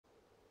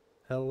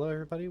Hello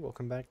everybody,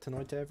 welcome back to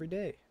Noita Every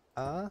Day.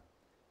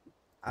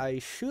 I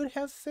should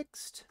have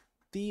fixed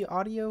the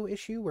audio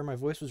issue where my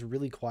voice was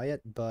really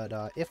quiet, but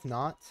if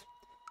not,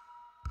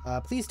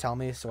 please tell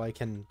me so I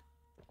can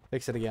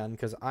fix it again,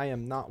 because I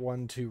am not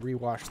one to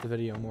rewatch the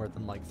video more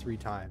than like 3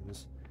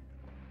 times.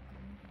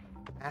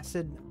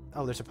 Acid?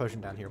 Oh, there's a potion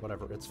down here,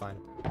 whatever, it's fine.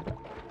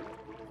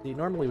 See,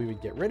 normally we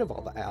would get rid of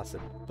all the acid,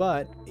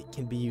 but it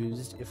can be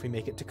used if we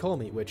make it to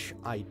Comey, which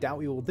I doubt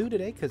we will do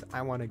today, because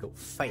I want to go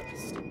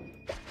fast.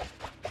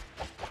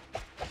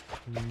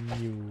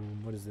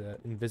 What is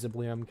that?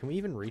 Invisiblium. Can we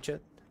even reach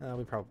it?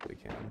 We probably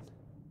can.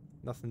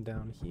 Nothing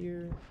down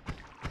here.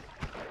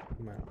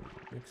 We might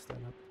mix that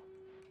up.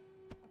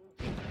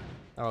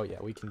 Oh yeah,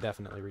 we can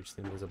definitely reach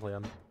the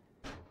Invisiblium.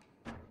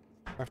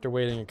 After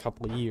waiting a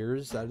couple of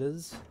years, that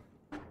is.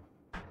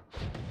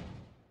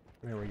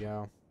 There we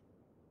go.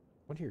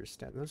 What are your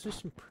stats? Those are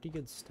some pretty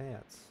good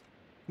stats.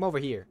 Come over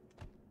here.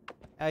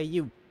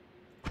 You.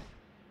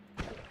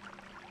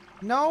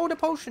 No, the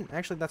potion!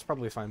 Actually, that's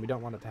probably fine. We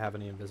don't want it to have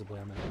any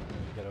Invisiblium in it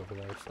when we get over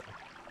there, so...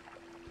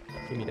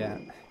 Give me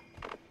that.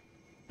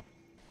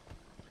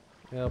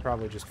 It'll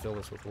probably just fill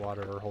this with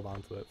water or hold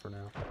on to it for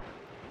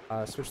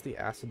now. Switch the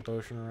acid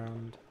potion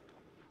around.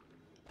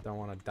 Don't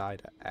want to die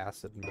to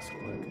acid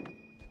misclick.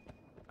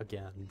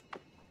 Again.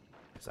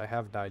 Because I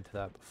have died to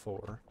that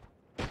before.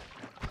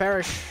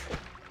 Perish!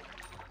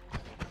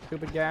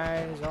 Stupid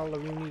guys, all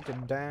of you need to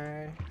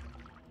die.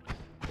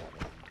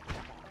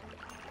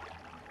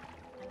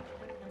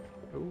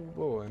 Oh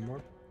boy,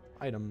 more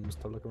items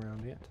to look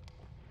around yet.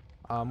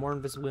 More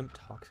Invisiblium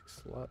toxic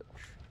sludge.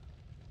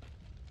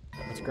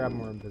 Let's grab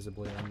more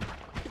Invisiblium.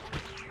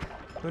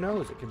 Who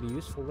knows, it could be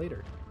useful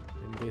later.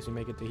 In case we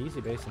make it to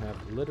Easy Base and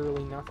have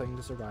literally nothing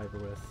to survive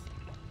with.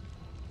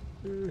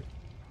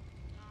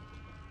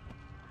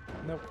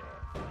 Nope.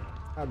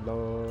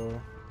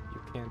 Hello.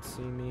 You can't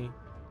see me.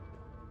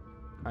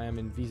 I am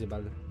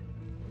invisible.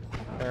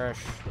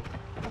 Perish.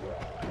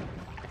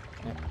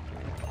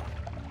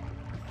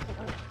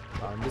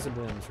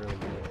 Invisibilium is really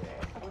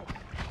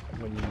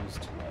good when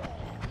used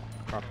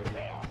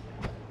properly.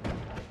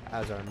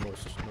 As are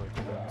most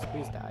Noita.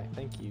 Please die.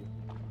 Thank you.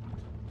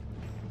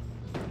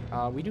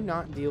 We do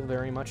not deal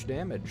very much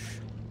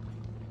damage.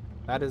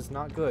 That is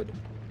not good.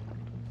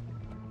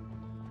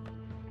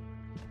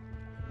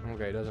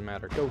 Okay, doesn't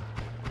matter. Go.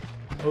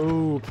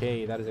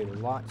 Okay, that is a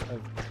lot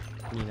of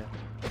Mina.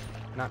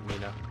 Not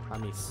Mina.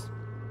 Amis.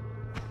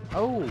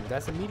 Oh,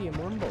 that's a medium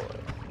worm boy.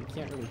 We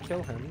can't really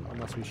kill him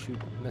unless we shoot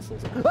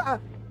missiles. Ah!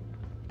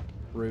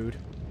 Rude.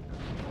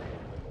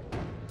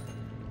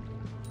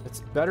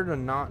 It's better to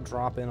not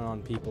drop in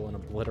on people and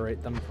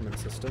obliterate them from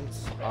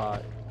insistence.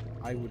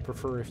 I would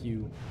prefer if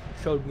you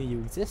showed me you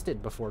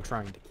existed before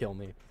trying to kill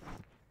me.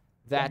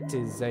 That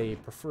is a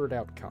preferred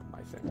outcome,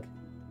 I think.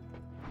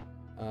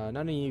 None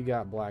of you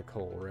got black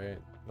hole, right?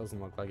 Doesn't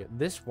look like it.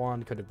 This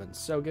wand could have been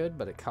so good,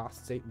 but it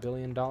costs $8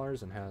 billion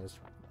and has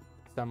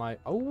semi...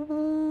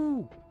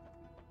 Oh!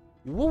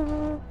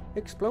 Whoa!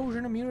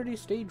 Explosion immunity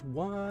stage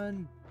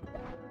 1.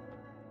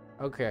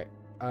 Okay,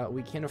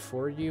 we can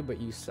afford you, but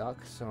you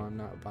suck, so I'm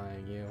not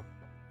buying you.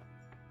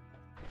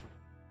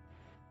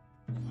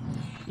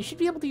 You should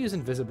be able to use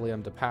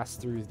Invisiblium to pass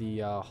through the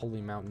Holy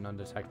Mountain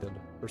undetected,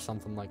 or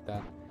something like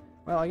that.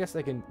 Well, I guess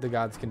they can. The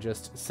gods can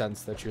just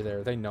sense that you're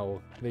there. They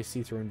know. They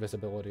see through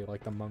invisibility,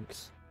 like the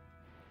monks.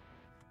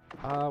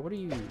 What are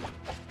you?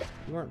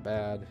 You aren't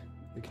bad.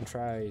 We can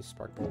try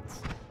Spark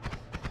Bolts.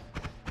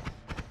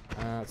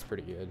 That's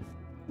pretty good.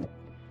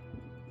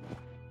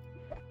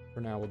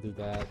 For now, we'll do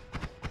that.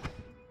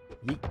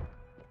 Yeet.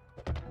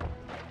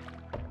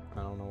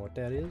 I don't know what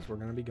that is. We're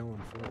gonna be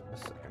going for it in a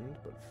second,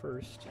 but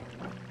first,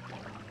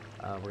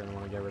 we're gonna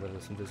want to get rid of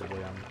this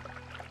Invisiblium.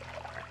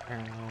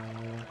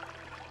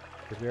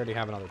 Because we already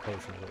have another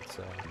potion of it,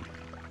 so...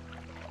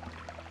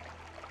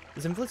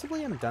 Is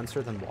Invisiblium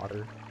denser than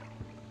water?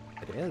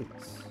 It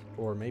is.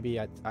 Or maybe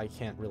I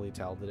can't really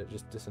tell. Did it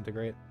just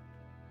disintegrate?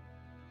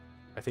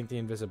 I think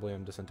the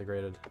Invisiblium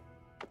disintegrated.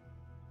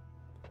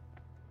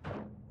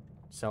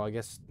 So I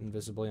guess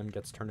Invisiblium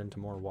gets turned into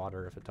more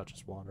water if it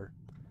touches water.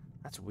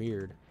 That's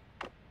weird.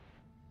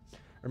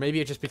 Or maybe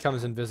it just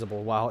becomes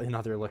invisible while in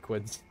other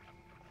liquids.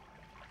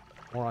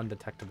 Or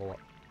undetectable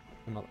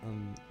in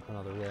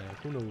another way.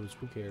 Who knows?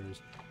 Who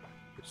cares?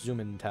 Zoom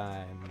in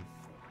time.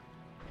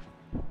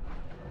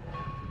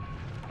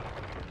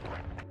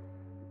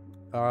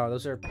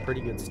 Those are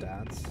pretty good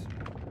stats.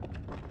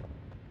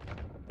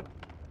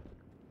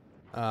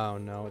 Oh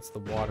no, it's the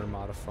water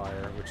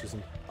modifier, which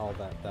isn't all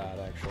that bad,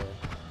 actually.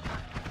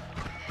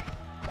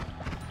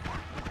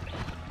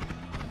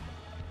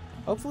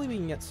 Hopefully we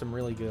can get some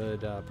really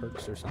good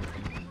perks or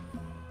something.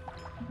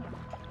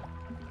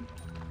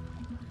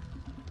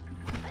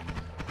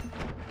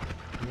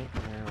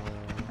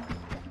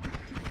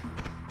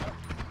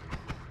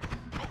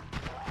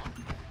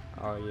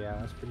 Oh yeah,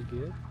 that's pretty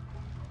good.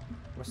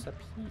 What's up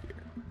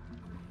here?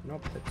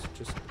 Nope, it's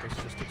just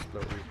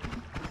exploded.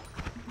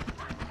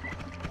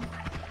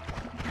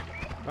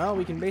 Well,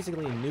 we can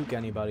basically nuke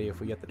anybody if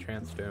we get the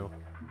chance to.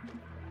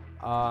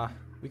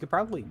 We could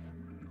probably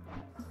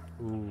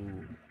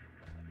Ooh.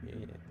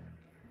 Yeah.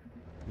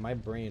 My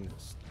brain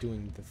is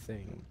doing the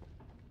thing.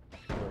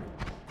 Or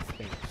it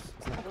thinks.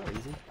 Isn't that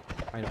crazy?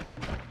 I know.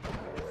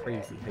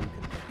 Crazy how you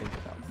can think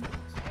about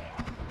things.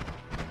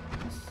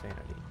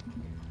 Insanity.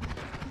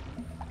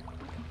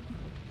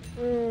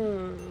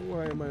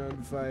 Why am I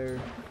on fire?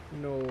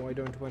 No, I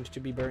don't want to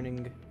be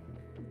burning.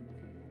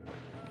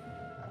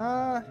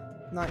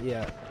 Not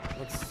yet.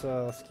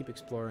 Let's keep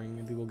exploring.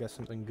 Maybe we'll get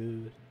something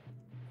good.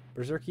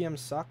 Berserkium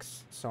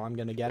sucks, so I'm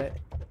gonna get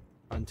it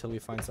until we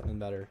find something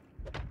better.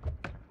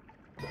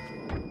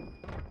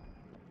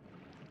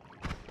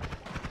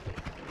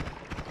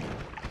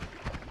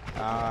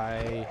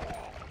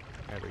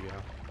 There we go.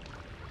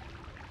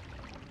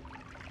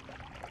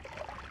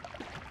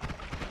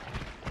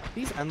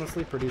 These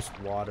endlessly produced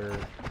water,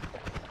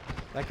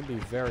 that could be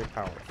very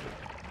powerful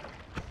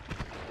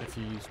if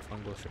you used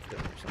fungal shifter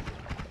or something.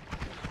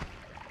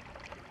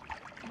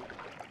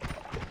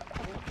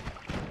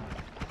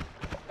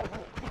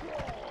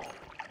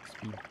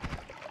 Speed.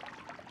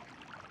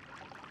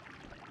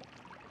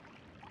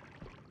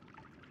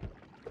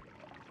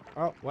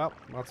 Oh, well,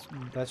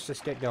 let's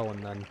just get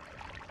going then.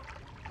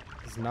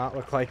 Does not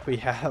look like we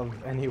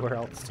have anywhere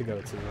else to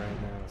go to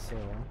right now, so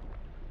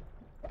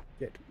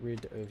get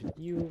rid of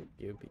you,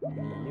 give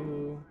me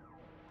you.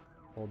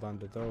 Hold on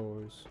to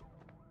those.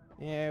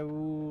 Yeah,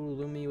 ooh,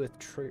 Lumi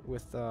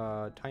with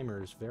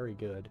timers, very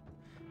good.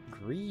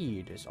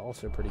 Greed is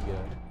also pretty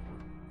good.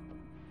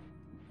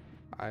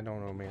 I don't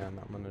know, man.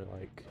 I'm gonna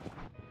like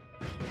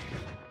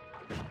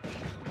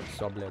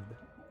sawblad.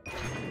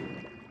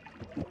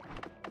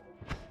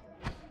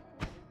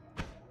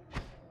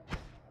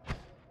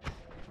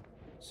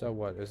 So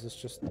what? Is this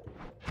just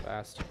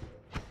fast?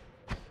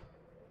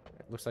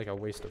 It looks like a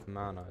waste of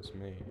mana to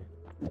me.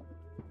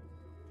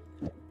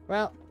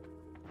 Well,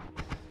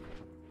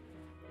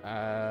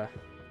 I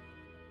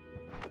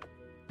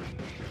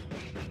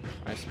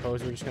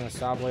suppose we're just gonna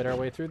sawblade our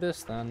way through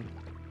this then.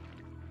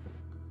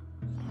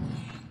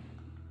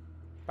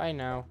 Bye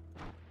now.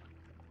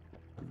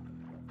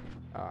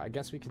 I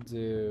guess we could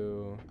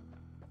do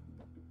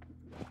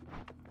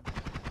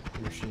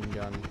machine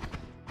gun.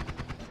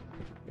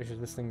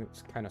 This thing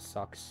kind of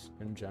sucks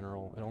in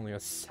general. It only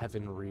has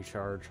 7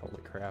 recharge.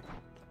 Holy crap.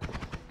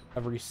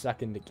 Every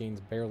second it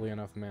gains barely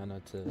enough mana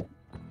to...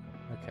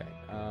 Okay,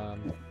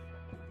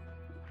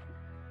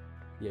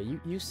 yeah,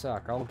 you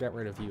suck. I'll get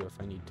rid of you if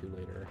I need to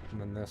later.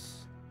 And then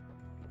this...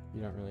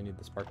 You don't really need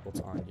the spark bolts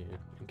on you,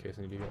 in case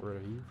I need to get rid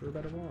of you for a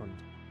better wand.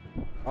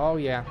 Oh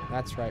yeah,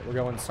 that's right. We're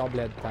going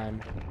sawblad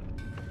time.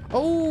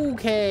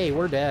 Okay,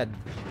 we're dead.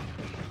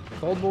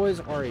 Cold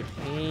boys are a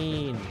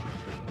pain.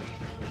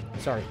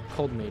 Sorry,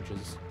 cold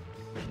mages.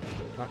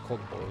 Not cold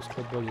boys.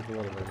 Cold boys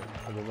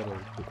are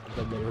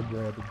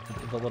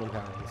the little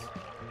guys.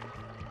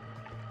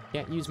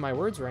 Can't use my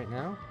words right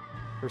now,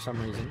 for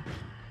some reason.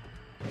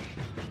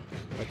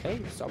 Okay,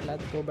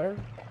 sawblad go bear.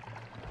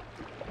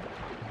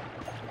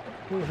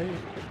 Oh hey.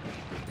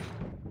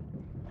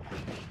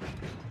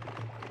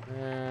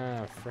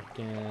 Ah,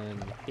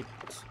 frickin' hate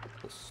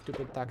the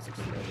stupid toxic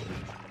sludge.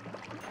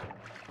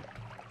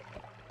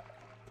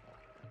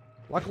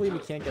 Luckily, we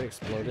can't get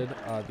exploded.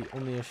 The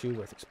only issue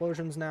with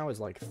explosions now is,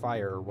 like,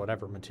 fire or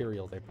whatever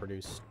material they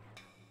produce.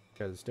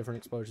 Because different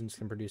explosions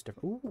can produce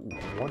different... Ooh,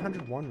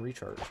 101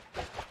 recharge.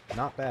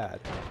 Not bad.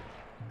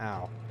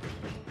 Ow.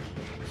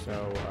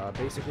 So,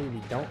 basically,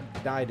 we don't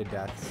die to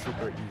death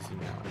super easy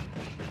now.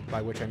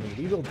 By which I mean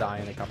we will die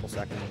in a couple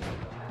seconds.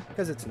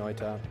 Because it's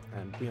Noita,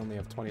 and we only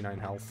have 29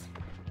 health.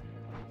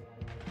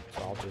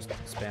 So I'll just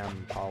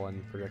spam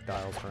pollen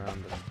projectiles around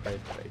and pray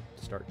that they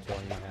start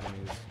killing my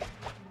enemies.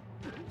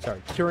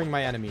 Sorry, curing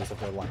my enemies of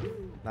their life.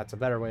 That's a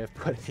better way of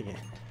putting it.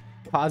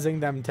 Causing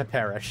them to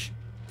perish.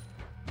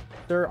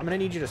 Sir, I'm gonna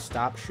need you to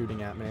stop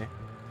shooting at me.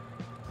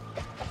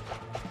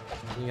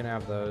 You're gonna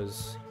have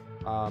those.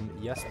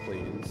 Yes,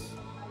 please.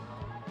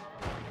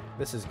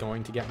 This is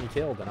going to get me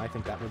killed, and I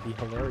think that would be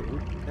hilarious.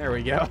 Ooh, there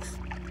we go.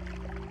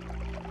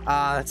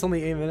 That's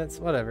only 8 minutes.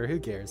 Whatever, who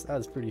cares? That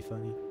was pretty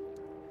funny.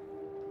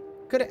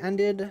 Could have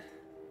ended.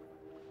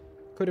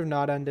 Could have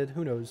not ended.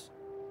 Who knows?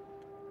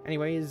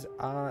 Anyways,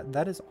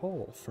 that is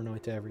all for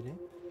Noita Everyday.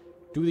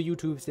 Do the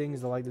YouTube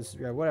things, the like this,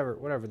 yeah,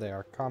 whatever they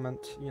are. Comment,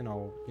 you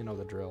know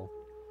the drill.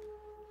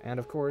 And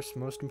of course,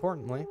 most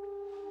importantly,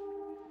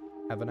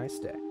 have a nice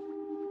day.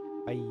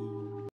 Bye.